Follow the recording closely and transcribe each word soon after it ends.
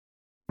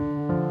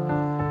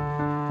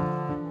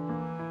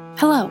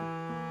Hello,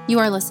 you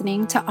are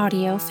listening to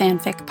Audio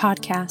Fanfic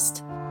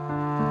Podcast.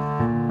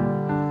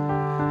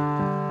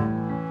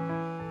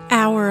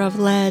 Hour of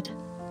Lead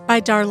by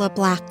Darla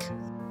Black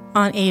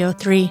on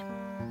AO3.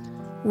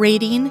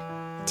 Rating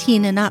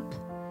Teen and Up.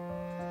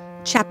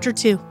 Chapter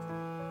 2.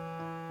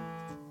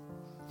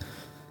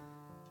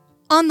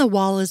 On the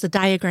wall is a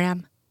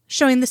diagram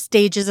showing the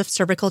stages of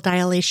cervical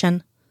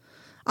dilation.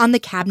 On the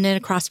cabinet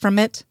across from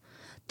it,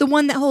 the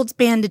one that holds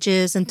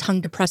bandages and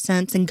tongue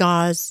depressants and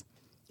gauze,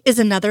 is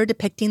another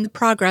depicting the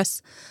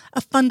progress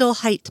of fundal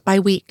height by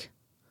week.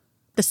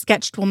 The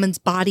sketched woman's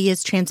body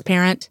is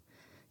transparent.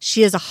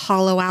 She is a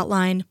hollow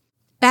outline,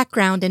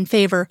 background in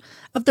favor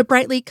of the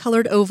brightly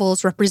colored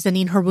ovals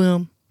representing her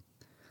womb.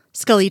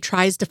 Scully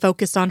tries to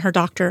focus on her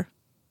doctor.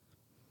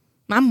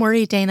 I'm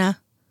worried, Dana.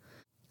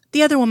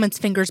 The other woman's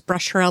fingers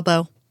brush her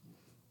elbow.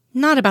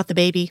 Not about the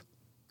baby.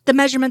 The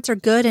measurements are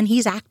good and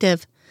he's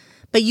active,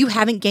 but you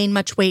haven't gained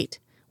much weight,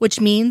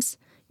 which means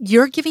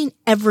you're giving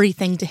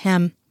everything to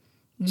him.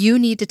 You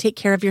need to take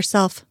care of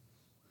yourself.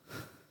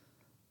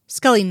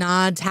 Scully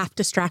nods, half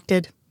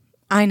distracted.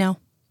 I know.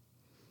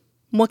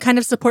 What kind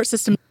of support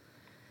system?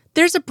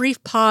 There's a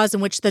brief pause in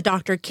which the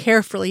doctor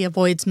carefully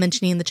avoids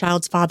mentioning the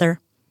child's father.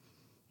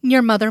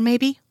 Your mother,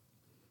 maybe?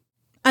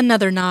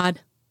 Another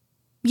nod.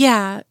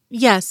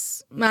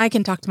 Yes, I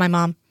can talk to my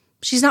mom.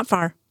 She's not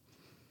far.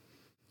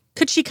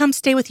 Could she come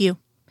stay with you?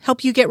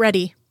 Help you get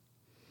ready?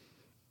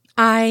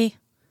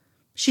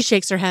 She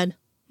shakes her head.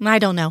 I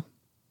don't know.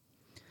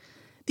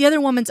 The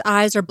other woman's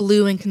eyes are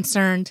blue and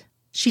concerned.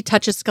 She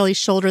touches Scully's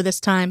shoulder this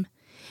time,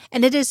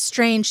 and it is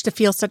strange to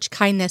feel such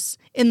kindness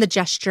in the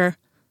gesture,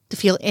 to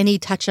feel any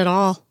touch at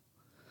all.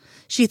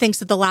 She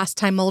thinks of the last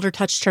time Mulder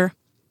touched her,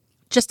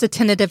 just a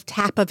tentative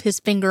tap of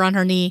his finger on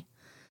her knee,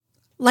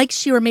 like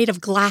she were made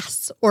of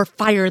glass or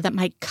fire that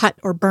might cut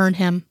or burn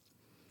him.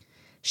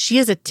 She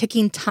is a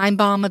ticking time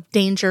bomb of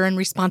danger and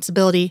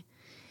responsibility,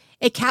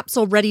 a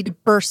capsule ready to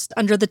burst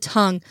under the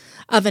tongue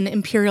of an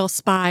Imperial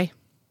spy.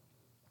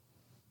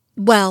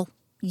 Well,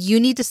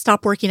 you need to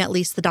stop working at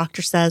least, the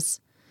doctor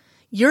says.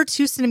 You're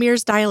 2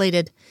 centimeters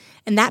dilated,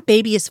 and that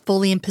baby is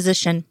fully in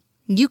position.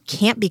 You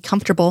can't be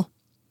comfortable.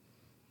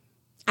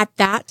 At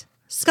that,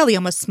 Scully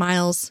almost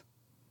smiles.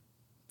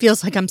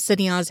 Feels like I'm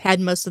sitting on his head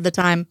most of the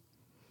time.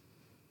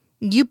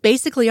 You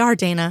basically are,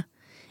 Dana.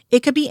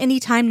 It could be any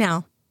time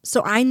now,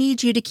 so I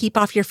need you to keep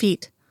off your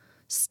feet.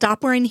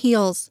 Stop wearing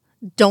heels.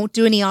 Don't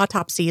do any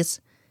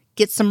autopsies.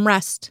 Get some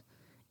rest.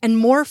 And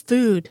more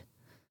food.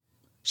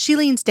 She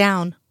leans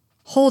down,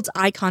 holds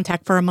eye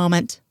contact for a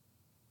moment.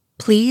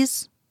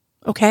 Please?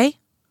 Okay?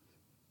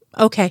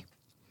 Okay.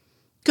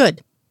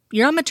 Good.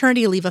 You're on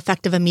maternity leave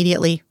effective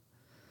immediately.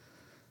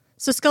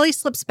 So Scully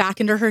slips back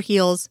into her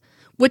heels,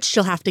 which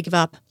she'll have to give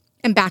up,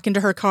 and back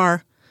into her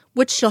car,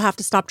 which she'll have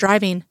to stop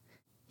driving,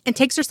 and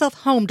takes herself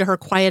home to her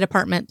quiet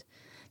apartment,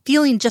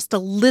 feeling just a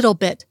little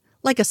bit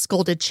like a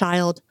scolded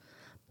child,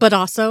 but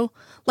also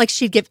like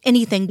she'd give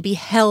anything to be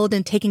held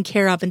and taken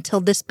care of until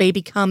this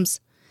baby comes.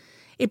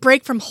 A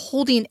break from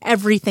holding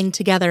everything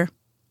together.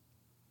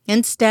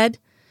 Instead,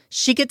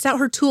 she gets out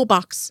her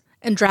toolbox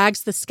and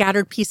drags the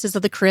scattered pieces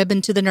of the crib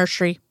into the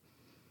nursery.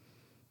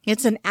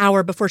 It's an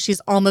hour before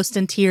she's almost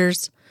in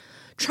tears,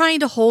 trying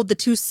to hold the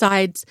 2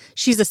 sides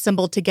she's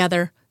assembled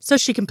together so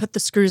she can put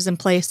the screws in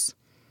place.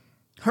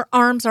 Her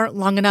arms aren't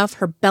long enough,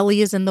 her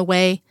belly is in the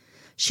way.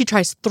 She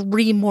tries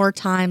 3 more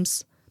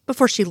times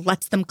before she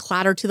lets them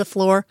clatter to the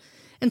floor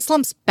and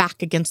slumps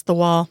back against the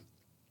wall.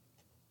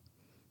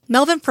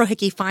 Melvin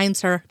Frohicke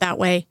finds her that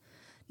way,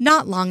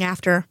 not long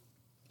after.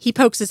 He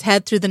pokes his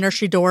head through the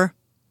nursery door.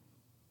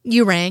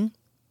 You rang.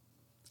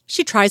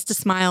 She tries to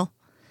smile.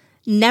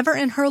 Never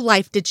in her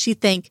life did she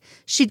think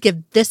she'd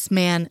give this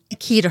man a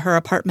key to her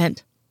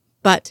apartment.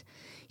 But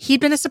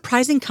he'd been a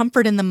surprising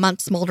comfort in the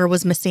months Mulder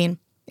was missing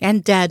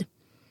and dead.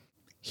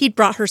 He'd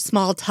brought her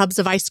small tubs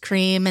of ice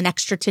cream and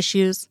extra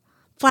tissues,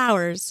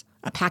 flowers,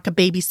 a pack of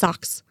baby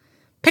socks,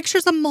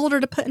 pictures of Mulder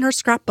to put in her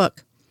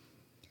scrapbook.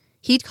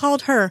 He'd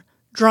called her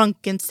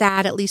drunk and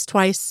sad at least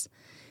twice,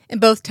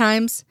 and both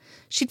times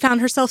she'd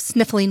found herself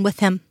sniffling with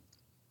him.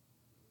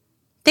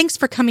 Thanks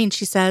for coming,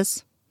 she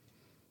says.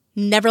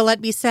 Never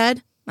let be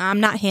said, I'm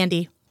not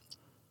handy.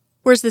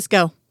 Where's this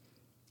go?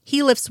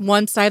 He lifts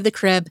one side of the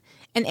crib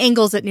and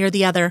angles it near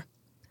the other.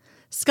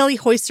 Scully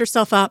hoists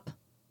herself up,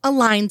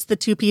 aligns the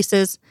 2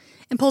 pieces,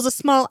 and pulls a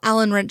small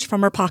Allen wrench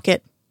from her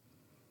pocket.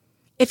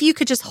 If you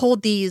could just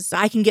hold these,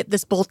 I can get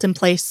this bolt in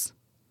place.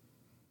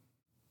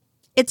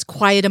 It's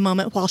quiet a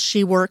moment while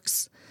she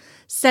works,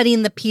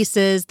 setting the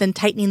pieces, then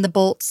tightening the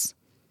bolts.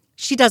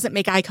 She doesn't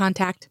make eye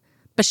contact,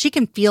 but she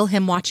can feel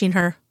him watching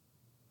her.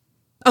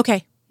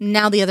 Okay,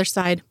 now the other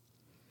side.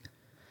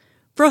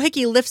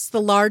 Frohicke lifts the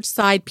large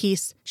side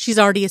piece she's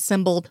already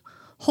assembled,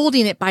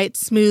 holding it by its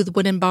smooth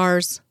wooden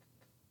bars.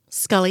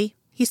 Scully,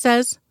 he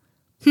says.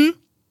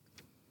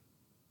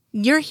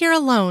 You're here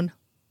alone.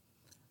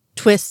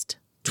 Twist,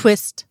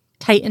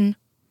 tighten.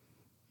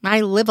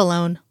 I live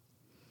alone.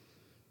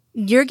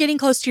 You're getting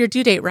close to your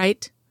due date,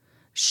 right?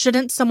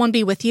 Shouldn't someone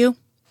be with you?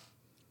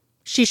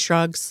 She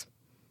shrugs.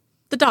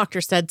 The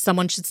doctor said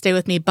someone should stay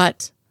with me,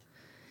 but...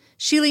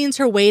 She leans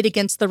her weight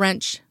against the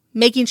wrench,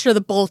 making sure the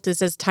bolt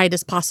is as tight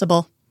as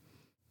possible.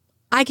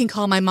 I can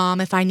call my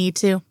mom if I need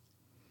to.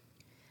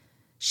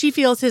 She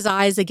feels his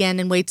eyes again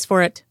and waits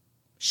for it.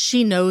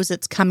 She knows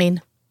it's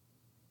coming.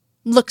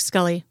 Look,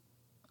 Scully,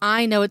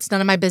 I know it's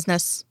none of my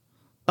business,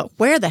 but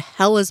where the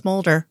hell is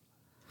Mulder?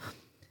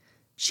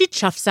 She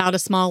chuffs out a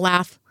small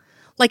laugh,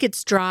 like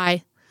it's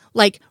dry,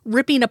 like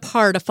ripping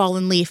apart a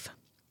fallen leaf.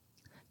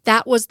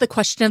 That was the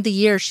question of the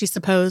year, she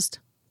supposed.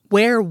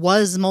 Where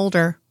was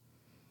Mulder?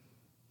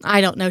 I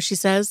don't know, she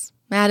says,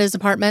 at his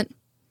apartment.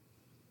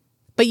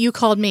 But you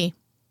called me.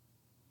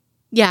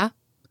 Yeah.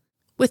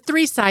 With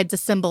 3 sides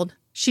assembled,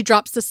 she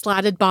drops the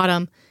slatted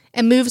bottom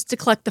and moves to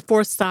collect the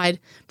 4th side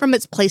from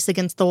its place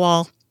against the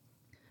wall.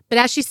 But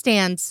as she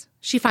stands,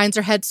 she finds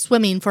her head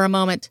swimming for a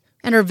moment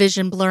and her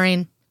vision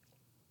blurring.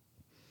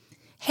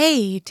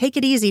 Hey, take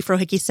it easy,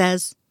 Frohike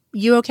says.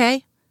 You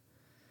okay?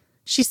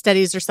 She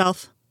steadies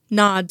herself,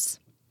 nods.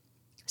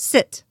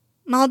 Sit.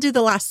 I'll do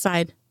the last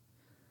side.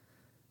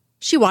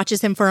 She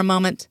watches him for a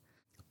moment.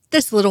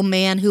 This little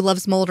man who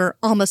loves Mulder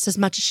almost as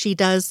much as she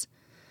does.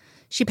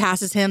 She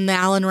passes him the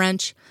Allen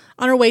wrench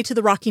on her way to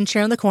the rocking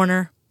chair in the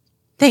corner.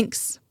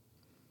 Thanks.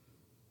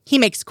 He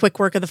makes quick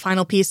work of the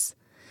final piece.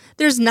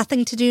 There's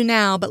nothing to do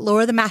now but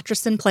lower the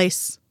mattress in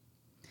place.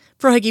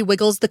 Frohike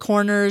wiggles the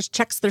corners,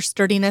 checks their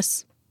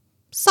sturdiness.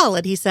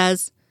 Solid, he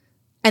says.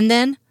 And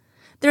then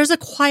there's a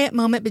quiet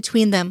moment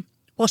between them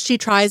while she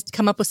tries to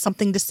come up with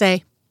something to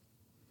say.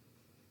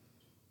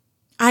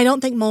 I don't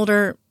think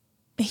Mulder...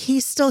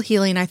 He's still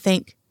healing, I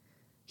think.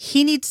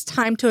 He needs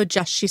time to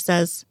adjust, she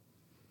says.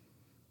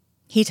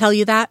 He tell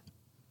you that?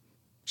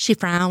 She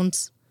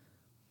frowns.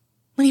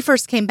 When he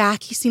first came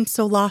back, he seemed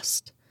so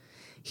lost.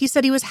 He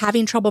said he was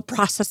having trouble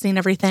processing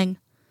everything.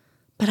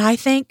 But I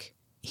think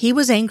he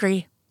was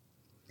angry.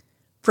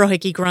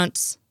 Frohike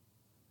grunts.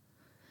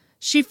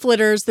 She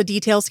flitters the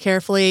details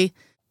carefully.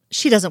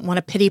 She doesn't want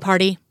a pity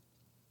party.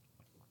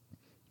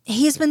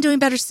 He's been doing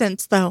better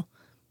since, though.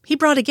 He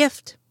brought a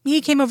gift.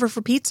 He came over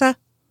for pizza.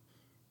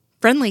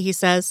 Friendly, he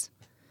says.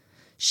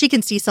 She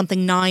can see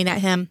something gnawing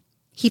at him.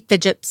 He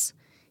fidgets.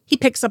 He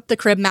picks up the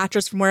crib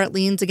mattress from where it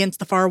leans against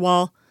the far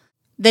wall.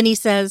 Then he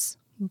says,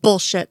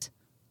 bullshit,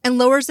 and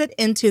lowers it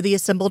into the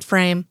assembled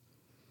frame.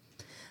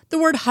 The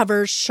word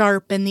hovers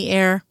sharp in the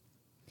air.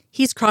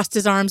 He's crossed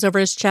his arms over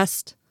his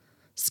chest.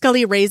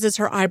 Scully raises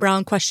her eyebrow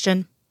in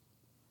question.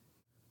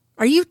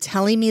 Are you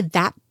telling me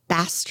that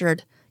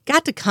bastard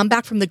got to come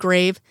back from the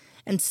grave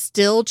and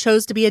still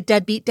chose to be a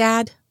deadbeat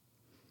dad?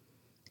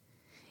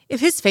 If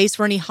his face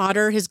were any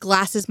hotter, his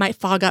glasses might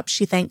fog up,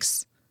 she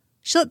thinks.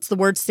 She lets the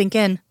words sink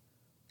in.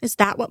 Is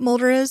that what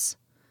Mulder is?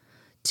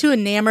 Too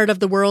enamored of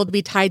the world to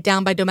be tied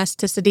down by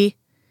domesticity.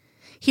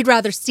 He'd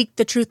rather seek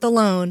the truth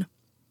alone.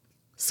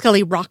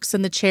 Scully rocks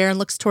in the chair and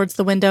looks towards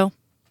the window.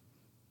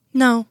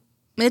 No,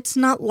 it's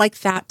not like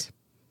that.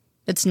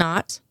 It's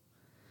not.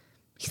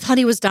 He thought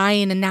he was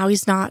dying and now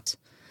he's not.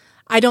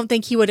 I don't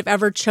think he would have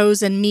ever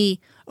chosen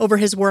me over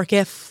his work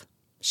if...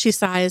 She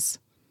sighs.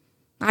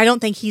 I don't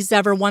think he's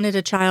ever wanted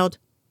a child.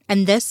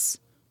 And this,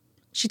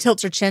 she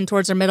tilts her chin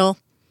towards her middle,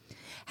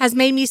 has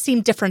made me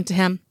seem different to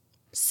him.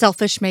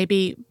 Selfish,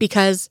 maybe,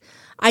 because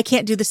I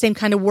can't do the same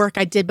kind of work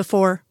I did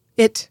before.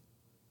 It's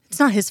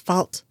not his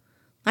fault.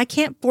 I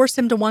can't force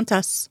him to want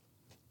us.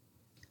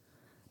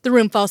 The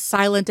room falls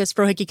silent as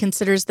Frohike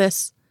considers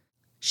this.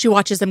 She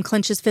watches him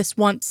clench his fist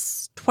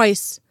once,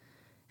 twice,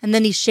 and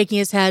then he's shaking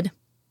his head.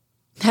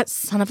 That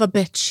son of a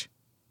bitch.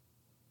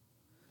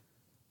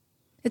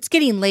 It's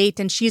getting late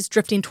and she's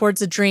drifting towards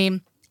a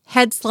dream,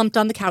 head slumped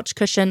on the couch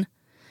cushion.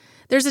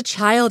 There's a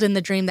child in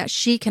the dream that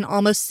she can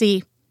almost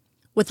see,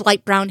 with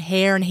light brown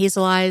hair and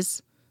hazel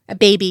eyes. A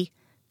baby,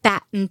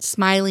 fat and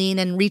smiling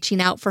and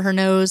reaching out for her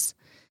nose.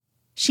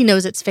 She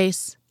knows its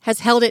face,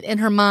 has held it in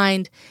her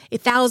mind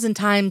 1,000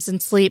 times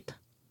in sleep.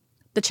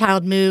 The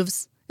child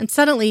moves, and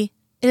suddenly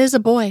it is a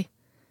boy.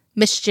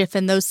 Mischief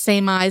in those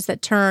same eyes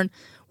that turn,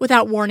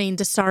 without warning,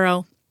 to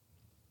sorrow.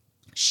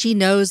 She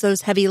knows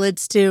those heavy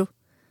lids too.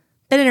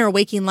 But in her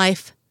waking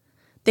life,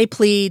 they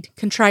plead,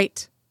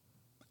 contrite.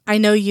 I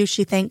know you,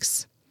 she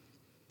thinks.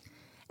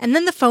 And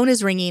then the phone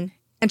is ringing,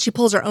 and she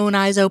pulls her own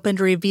eyes open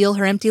to reveal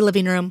her empty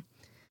living room.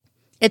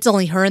 It's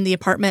only her in the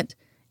apartment,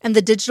 and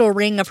the digital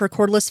ring of her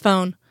cordless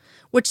phone,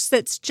 which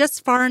sits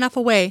just far enough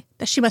away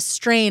that she must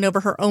strain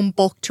over her own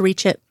bulk to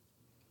reach it.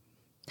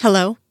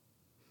 Hello?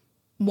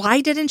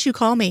 Why didn't you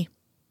call me?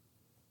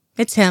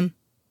 It's him.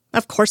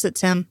 Of course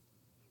it's him.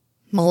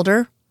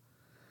 Mulder?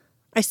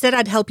 I said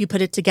I'd help you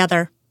put it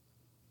together.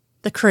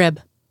 The crib.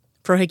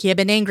 Frohike had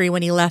been angry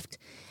when he left,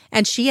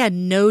 and she had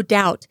no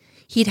doubt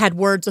he'd had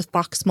words with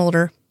Fox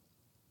Mulder.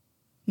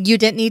 You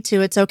didn't need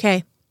to, it's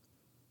okay.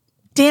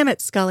 Damn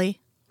it, Scully.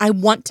 I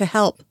want to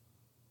help.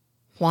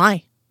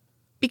 Why?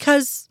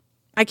 Because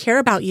I care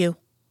about you.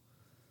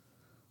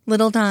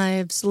 Little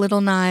knives,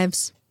 little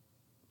knives.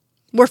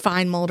 We're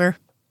fine, Mulder.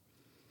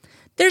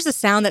 There's a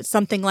sound that's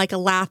something like a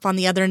laugh on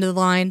the other end of the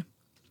line.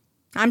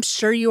 I'm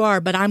sure you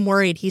are, but I'm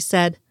worried, he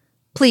said.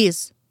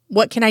 Please,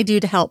 what can I do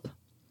to help?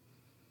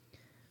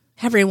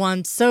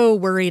 Everyone's so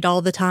worried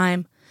all the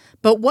time.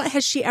 But what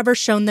has she ever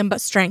shown them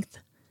but strength?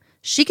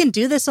 She can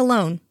do this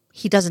alone.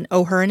 He doesn't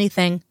owe her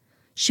anything.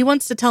 She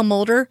wants to tell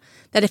Mulder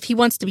that if he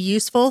wants to be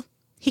useful,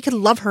 he could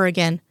love her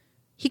again.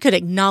 He could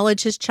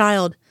acknowledge his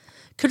child,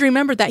 could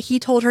remember that he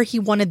told her he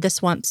wanted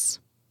this once.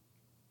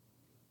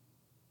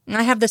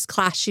 I have this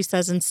class, she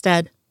says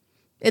instead.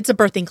 It's a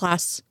birthing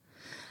class.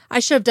 I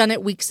should have done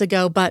it weeks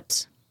ago,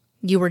 but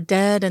you were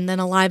dead and then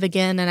alive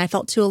again, and I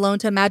felt too alone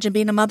to imagine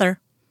being a mother.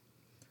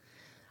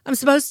 I'm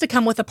supposed to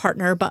come with a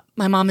partner, but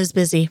my mom is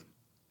busy.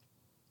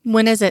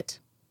 When is it?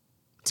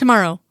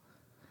 Tomorrow.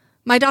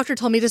 My doctor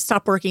told me to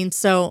stop working,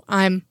 so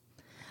I'm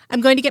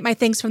going to get my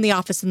things from the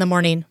office in the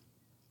morning.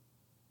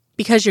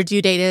 Because your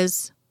due date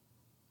is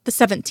the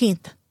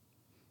 17th.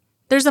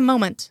 There's a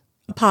moment,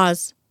 a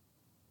pause.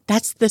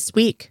 That's this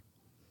week.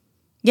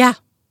 Yeah.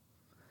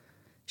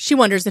 She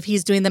wonders if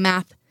he's doing the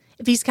math,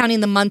 if he's counting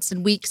the months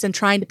and weeks and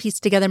trying to piece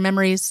together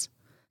memories.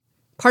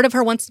 Part of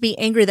her wants to be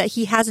angry that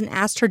he hasn't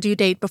asked her due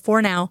date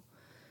before now.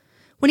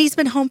 When he's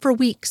been home for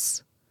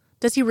weeks,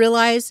 does he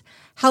realize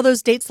how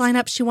those dates line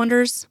up, she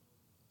wonders?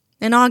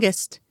 In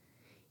August,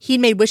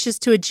 he'd made wishes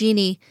to a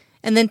genie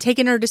and then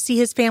taken her to see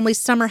his family's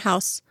summer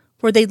house,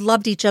 where they'd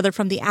loved each other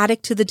from the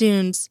attic to the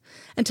dunes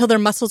until their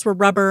muscles were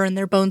rubber and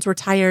their bones were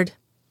tired.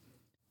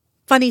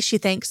 Funny, she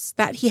thinks,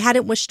 that he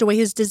hadn't wished away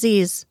his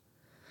disease.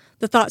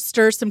 The thought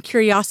stirs some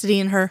curiosity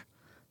in her,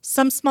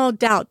 some small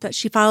doubt that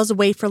she files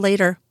away for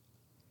later.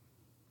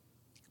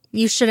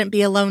 You shouldn't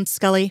be alone,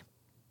 Scully.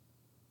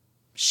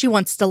 She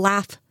wants to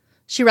laugh.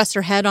 She rests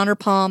her head on her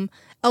palm,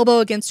 elbow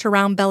against her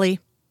round belly.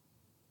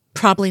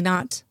 Probably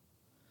not.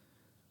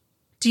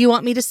 Do you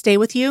want me to stay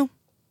with you?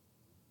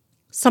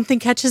 Something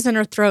catches in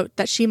her throat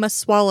that she must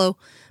swallow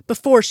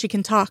before she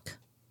can talk.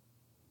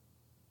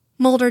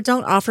 Mulder,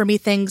 don't offer me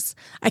things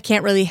I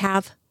can't really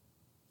have.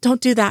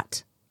 Don't do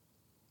that.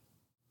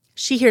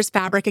 She hears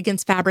fabric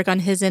against fabric on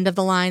his end of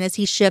the line as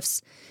he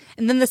shifts,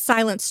 and then the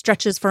silence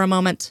stretches for a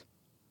moment.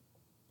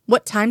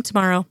 What time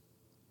tomorrow?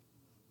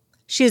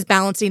 She is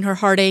balancing her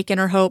heartache and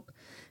her hope.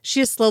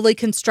 She is slowly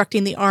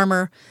constructing the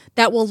armor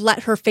that will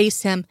let her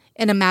face him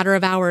in a matter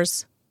of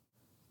hours.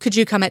 Could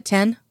you come at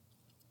 10?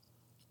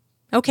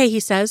 Okay, he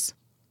says.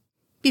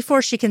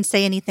 Before she can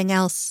say anything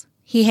else,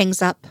 he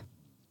hangs up.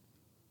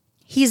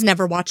 He's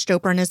never watched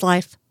Oprah in his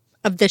life.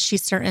 Of this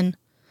she's certain.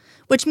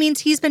 Which means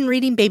he's been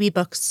reading baby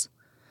books.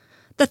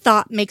 The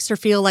thought makes her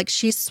feel like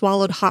she's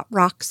swallowed hot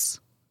rocks.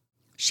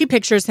 She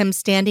pictures him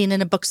standing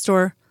in a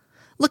bookstore,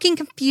 looking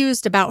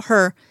confused about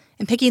her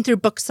and picking through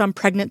books on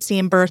pregnancy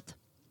and birth.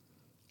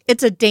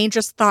 It's a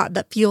dangerous thought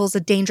that fuels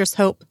a dangerous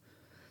hope,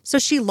 so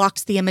she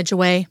locks the image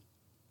away.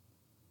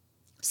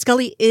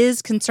 Scully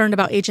is concerned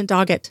about Agent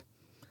Doggett.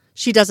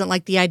 She doesn't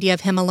like the idea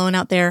of him alone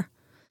out there,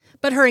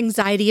 but her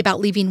anxiety about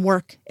leaving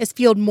work is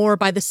fueled more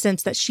by the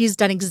sense that she's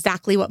done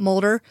exactly what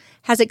Mulder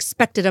has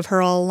expected of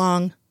her all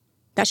along,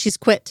 that she's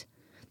quit,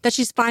 that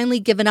she's finally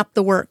given up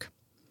the work.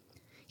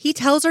 He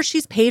tells her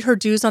she's paid her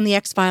dues on the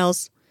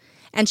X-Files,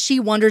 and she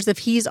wonders if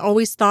he's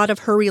always thought of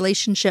her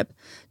relationship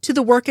to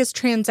the work as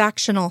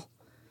transactional.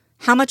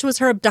 How much was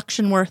her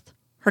abduction worth?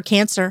 Her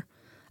cancer?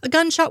 A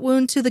gunshot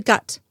wound to the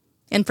gut?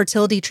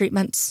 Infertility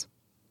treatments?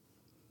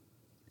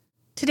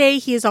 Today,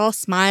 he is all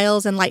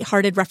smiles and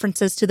lighthearted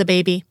references to the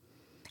baby.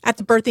 At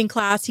the birthing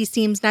class, he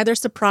seems neither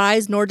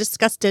surprised nor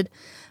disgusted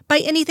by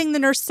anything the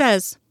nurse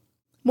says.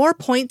 More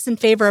points in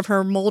favor of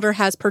her Mulder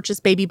has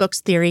purchased baby books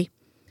theory.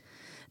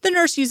 The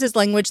nurse uses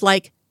language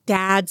like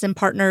dads and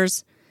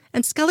partners,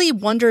 and Scully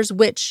wonders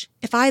which,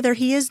 if either,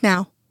 he is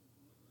now.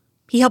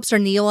 He helps her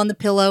kneel on the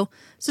pillow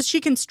so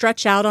she can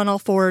stretch out on all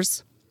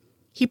fours.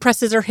 He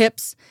presses her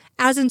hips,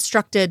 as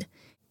instructed,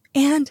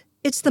 and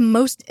it's the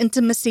most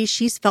intimacy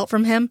she's felt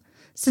from him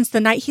since the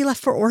night he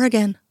left for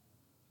Oregon.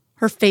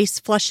 Her face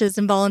flushes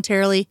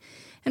involuntarily,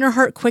 and her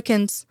heart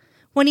quickens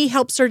when he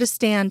helps her to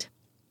stand.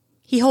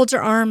 He holds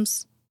her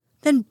arms,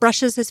 then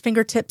brushes his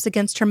fingertips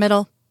against her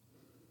middle.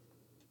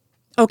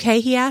 Okay,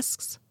 he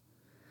asks.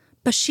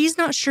 But she's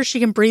not sure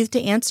she can breathe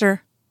to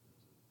answer.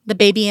 The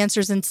baby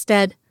answers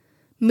instead,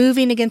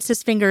 moving against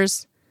his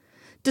fingers,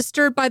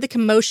 disturbed by the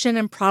commotion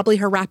and probably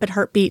her rapid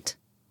heartbeat.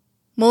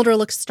 Mulder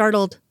looks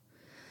startled.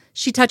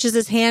 She touches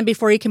his hand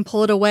before he can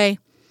pull it away,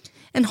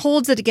 and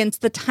holds it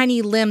against the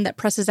tiny limb that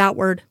presses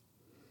outward.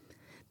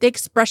 The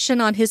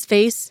expression on his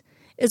face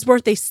is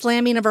worth a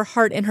slamming of her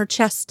heart in her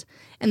chest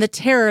and the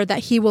terror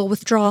that he will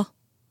withdraw.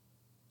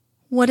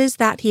 What is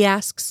that? He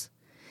asks,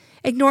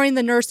 ignoring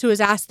the nurse who has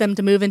asked them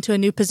to move into a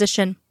new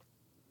position.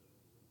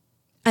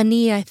 A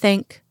knee, I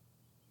think.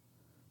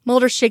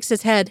 Mulder shakes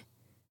his head.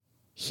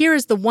 Here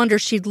is the wonder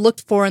she'd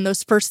looked for in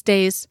those first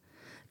days,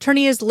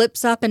 turning his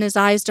lips up and his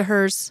eyes to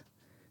hers.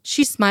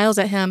 She smiles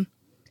at him.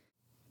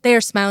 They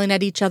are smiling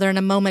at each other in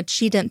a moment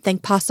she didn't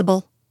think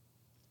possible.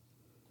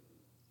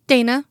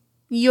 Dana,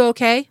 you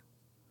okay?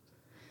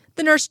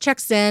 The nurse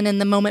checks in and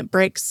the moment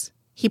breaks.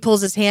 He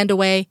pulls his hand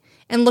away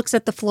and looks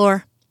at the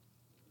floor.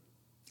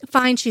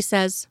 Fine, she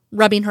says,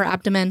 rubbing her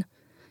abdomen.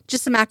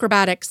 Just some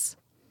acrobatics.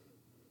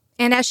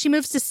 And as she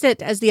moves to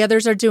sit, as the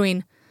others are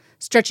doing,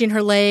 stretching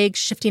her legs,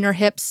 shifting her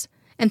hips,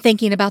 and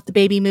thinking about the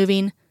baby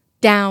moving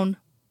down,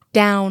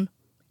 down,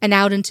 and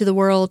out into the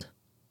world.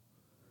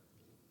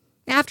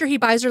 After he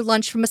buys her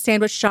lunch from a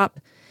sandwich shop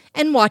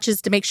and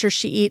watches to make sure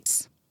she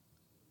eats.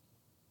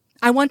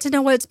 I want to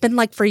know what it's been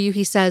like for you,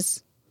 he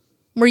says.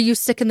 Were you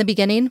sick in the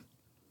beginning?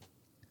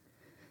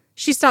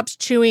 She stops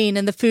chewing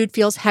and the food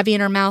feels heavy in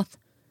her mouth.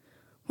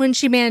 When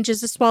she manages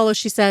to swallow,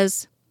 she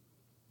says,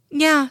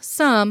 Yeah,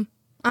 some.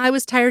 I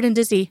was tired and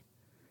dizzy.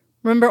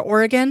 Remember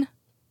Oregon?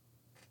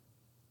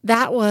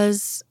 That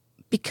was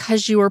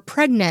because you were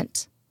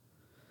pregnant.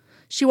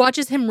 She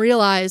watches him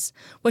realize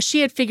what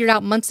she had figured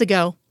out months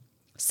ago.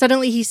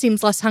 Suddenly he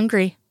seems less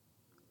hungry.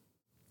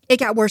 It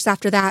got worse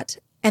after that,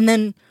 and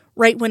then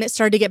right when it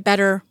started to get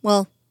better,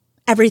 well,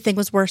 everything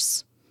was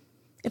worse.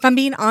 If I'm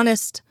being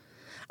honest,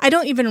 I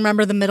don't even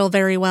remember the middle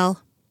very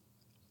well.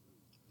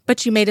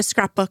 But you made a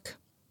scrapbook.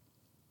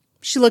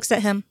 She looks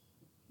at him.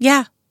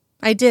 Yeah,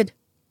 I did.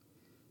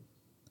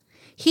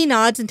 He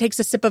nods and takes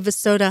a sip of his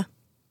soda.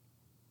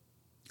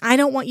 I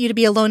don't want you to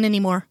be alone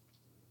anymore.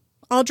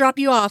 I'll drop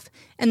you off,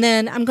 and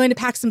then I'm going to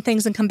pack some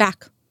things and come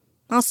back.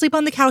 I'll sleep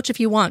on the couch if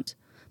you want,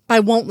 but I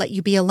won't let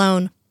you be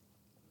alone.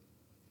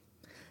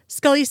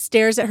 Scully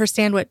stares at her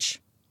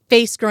sandwich,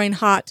 face growing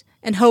hot,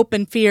 and hope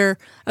and fear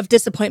of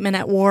disappointment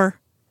at war.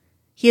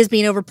 He is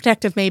being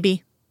overprotective,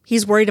 maybe.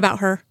 He's worried about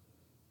her.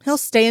 He'll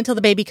stay until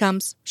the baby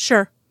comes,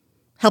 sure.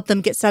 Help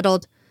them get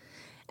settled,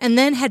 and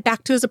then head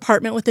back to his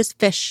apartment with his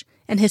fish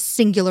and his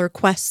singular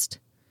quest.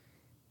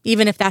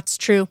 Even if that's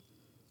true,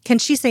 can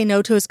she say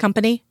no to his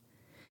company?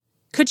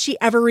 Could she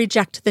ever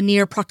reject the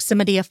near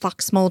proximity of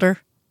Fox Mulder?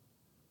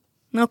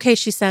 Okay,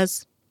 she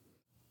says.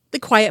 The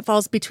quiet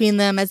falls between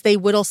them as they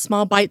whittle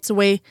small bites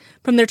away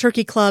from their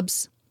turkey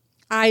clubs,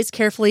 eyes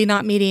carefully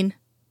not meeting.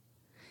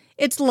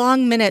 It's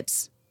long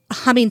minutes, a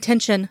humming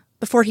tension,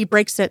 before he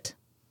breaks it.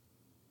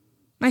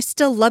 I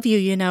still love you,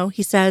 you know,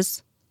 he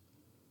says.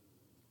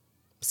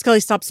 Scully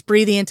stops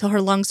breathing until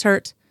her lungs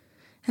hurt,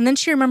 and then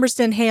she remembers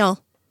to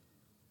inhale.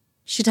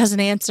 She doesn't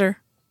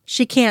answer.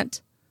 She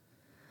can't.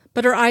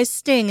 But her eyes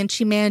sting and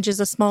she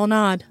manages a small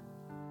nod.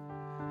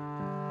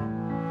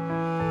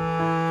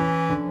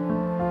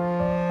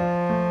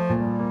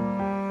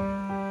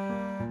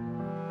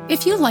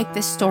 If you like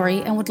this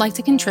story and would like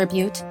to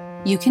contribute,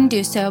 you can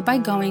do so by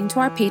going to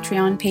our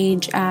Patreon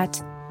page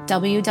at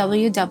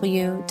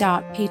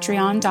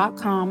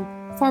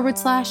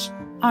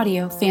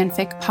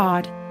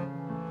www.patreon.com/audiofanficpod.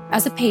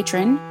 As a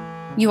patron,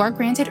 you are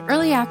granted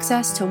early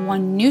access to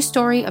one new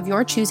story of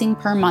your choosing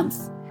per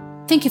month.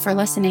 Thank you for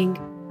listening,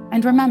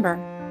 and remember,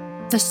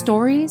 the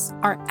stories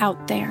are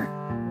out there.